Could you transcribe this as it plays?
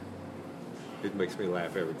It makes me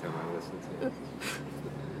laugh every time I listen to it.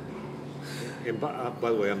 And by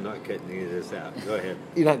the way, I'm not cutting any of this out. Go ahead.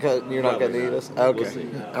 You're not cutting any of this? Okay. We'll see.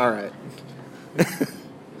 All right.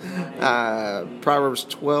 Proverbs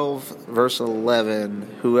 12, verse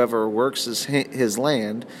 11, whoever works his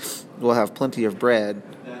land will have plenty of bread,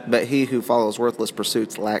 but he who follows worthless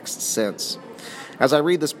pursuits lacks sense. As I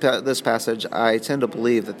read this passage, I tend to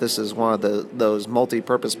believe that this is one of those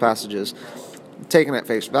multi-purpose passages. Taken at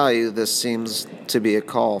face value, this seems to be a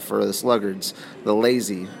call for the sluggards, the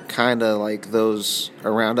lazy, kind of like those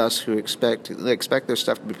around us who expect their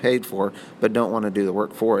stuff to be paid for, but don't want to do the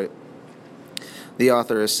work for it. The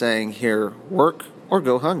author is saying here, work or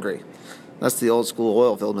go hungry. That's the old school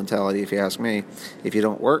oil field mentality, if you ask me. If you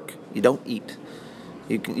don't work, you don't eat.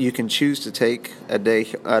 You can choose to take a day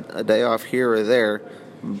off here or there,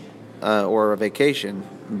 or a vacation,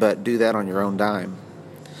 but do that on your own dime.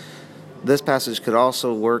 This passage could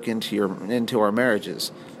also work into our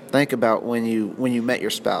marriages. Think about when you met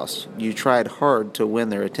your spouse. You tried hard to win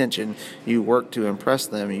their attention. You worked to impress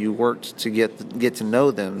them. You worked to get to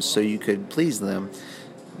know them so you could please them.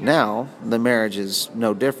 Now, the marriage is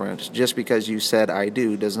no different. Just because you said "I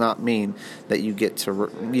do" does not mean that you get to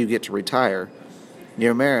retire.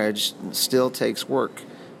 Your marriage still takes work,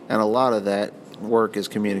 and a lot of that work is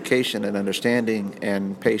communication and understanding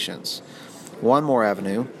and patience. One more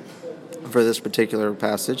avenue for this particular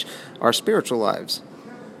passage, our spiritual lives.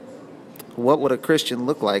 What would a Christian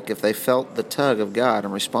look like if they felt the tug of God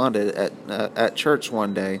and responded at church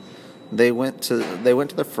one day? They went to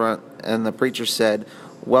the front, and the preacher said,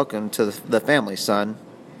 "Welcome to the family, son."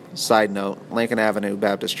 Side note, Lincoln Avenue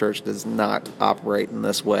Baptist Church does not operate in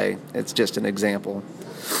this way. It's just an example.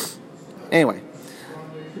 Anyway,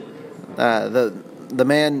 the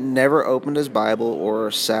man never opened his Bible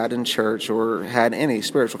or sat in church or had any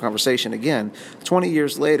spiritual conversation again. 20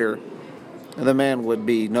 years later, the man would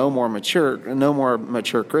be no more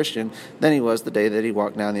mature Christian than he was the day that he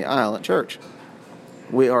walked down the aisle at church.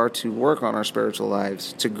 We are to work on our spiritual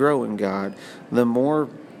lives, to grow in God. The more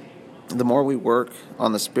we work on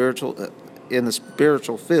in the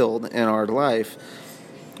spiritual field in our life,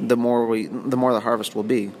 the more the harvest will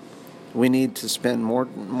be. We need to spend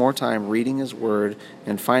more time reading His Word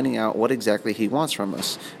and finding out what exactly He wants from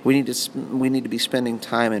us. We need to be spending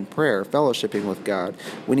time in prayer, fellowshipping with God.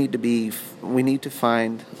 We need to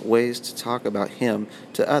find ways to talk about Him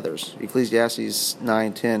to others. Ecclesiastes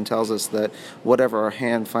 9:10 tells us that whatever our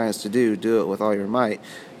hand finds to do, do it with all your might.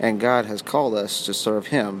 And God has called us to serve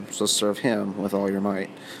Him, so serve Him with all your might.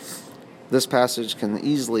 This passage can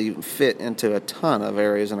easily fit into a ton of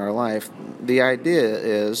areas in our life. The idea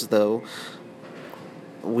is, though,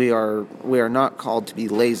 we are not called to be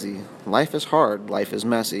lazy. Life is hard, life is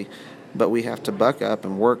messy, but we have to buck up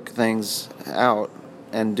and work things out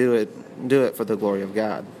and do it for the glory of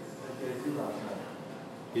God.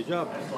 Good job.